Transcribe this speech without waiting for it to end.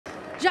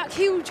Jacques,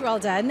 huge well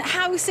done.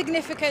 How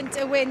significant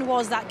a win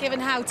was that, given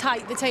how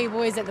tight the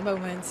table is at the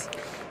moment?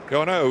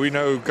 Yeah, no, we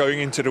know going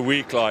into the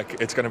week, like,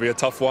 it's going to be a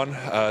tough one.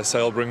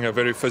 Sale bring a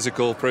very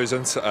physical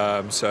presence.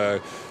 So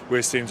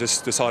West team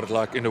just decided,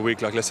 like, in the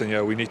week, like, listen,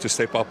 yeah, we need to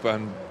step up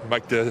and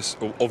make this,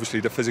 obviously,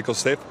 the physical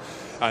step.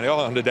 And yeah,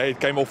 on the day it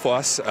came off for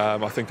us.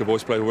 I think the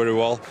boys played very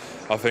well.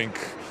 I think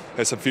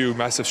there's a few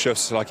massive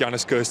shifts, like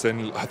Janus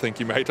Kirsten, I think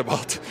he made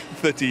about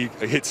 30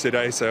 hits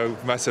today, so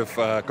massive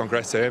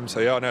congrats to him. So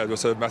yeah, no, it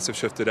was a massive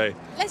shift today.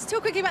 Let's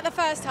talk quickly about the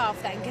first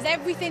half then, because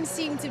everything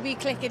seemed to be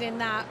clicking in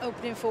that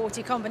opening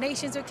 40.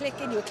 Combinations were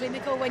clicking, you were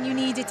clinical when you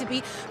needed to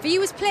be. For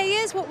you as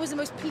players, what was the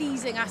most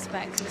pleasing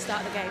aspect at the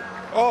start of the game?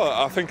 Oh,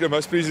 I think the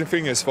most pleasing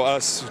thing is for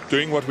us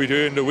doing what we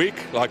do in the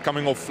week, like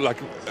coming off, like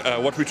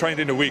what we trained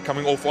in the week,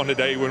 coming off on the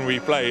day when we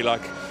play,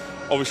 like.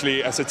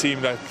 Obviously, as a team,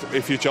 that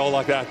if you gel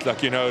like that,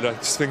 like, you know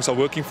that things are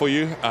working for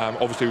you.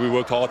 Obviously, we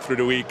work hard through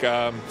the week.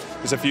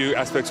 There's a few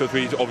aspects that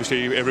we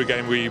obviously every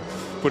game we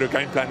put a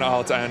game plan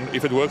out, and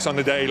if it works on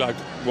the day, like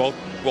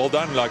well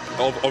done. Like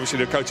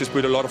obviously, the coaches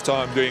put a lot of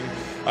time doing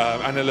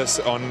analysts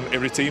on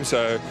every team.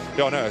 So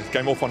yeah, no, it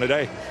came off on the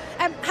day.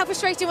 How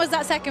frustrating was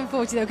that second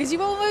 40 though? Because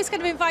you've almost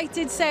kind of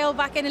invited Sale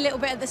back in a little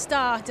bit at the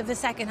start of the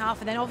second half,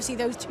 and then obviously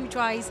those 2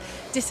 tries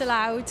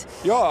disallowed.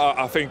 Yeah,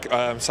 I think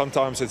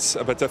sometimes it's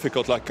a bit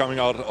difficult, like coming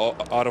out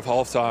of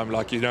half time,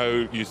 like, you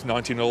know, you're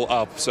 19-0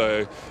 up,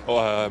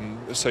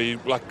 so you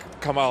like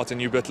come out and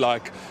you're a bit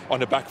like on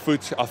the back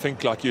foot. I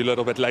think like you're a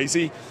little bit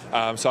lazy.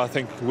 So I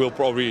think we'll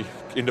probably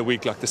in the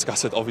week like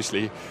discuss it.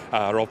 Obviously,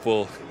 Rob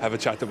will have a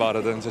chat about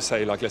it and just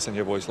say like, listen,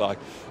 your boys, like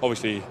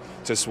obviously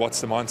just what's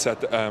the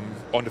mindset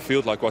on the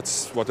field, like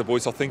what the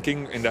boys are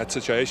thinking in that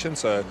situation.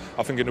 So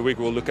I think in the week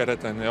we'll look at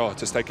it and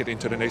just take it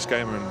into the next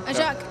game. And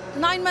Jacques,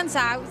 9 months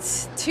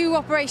out, 2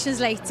 operations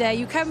later,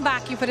 you come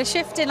back, you put a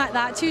shift in like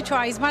that, 2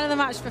 tries, man of the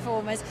match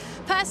performers.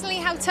 Personally,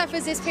 how tough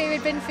has this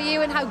period been for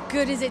you, and how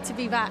good is it to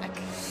be back?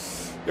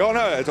 Yeah,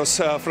 no, it was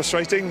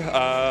frustrating.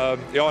 Yeah,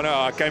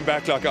 no, I came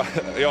back like,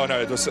 yeah,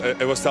 no, it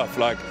was tough.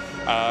 Like,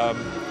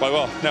 but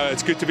well, no,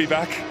 it's good to be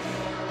back.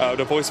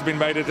 The boys have been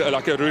made it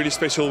like a really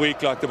special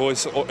week. Like the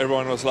boys,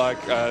 everyone was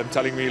like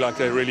telling me like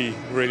they're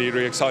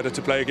really excited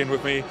to play again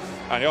with me.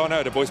 And yeah,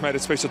 no, the boys made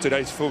it special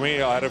today for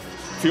me. I had a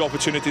few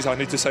opportunities. I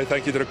need to say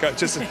thank you to the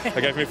coaches.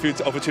 They gave me a few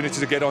opportunities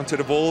to get onto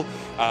the ball.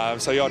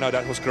 So yeah, no,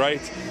 that was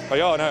great. But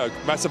yeah, no,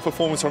 massive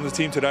performance from the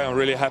team today. I'm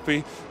really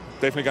happy.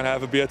 Definitely going to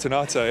have a beer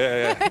tonight, so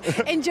yeah.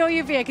 Enjoy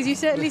your beer, because you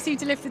certainly seem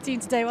to lift the team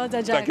today. Well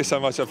done, Jack. Thank you so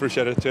much, I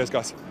appreciate it. Cheers,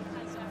 guys.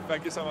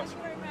 Thank you so much.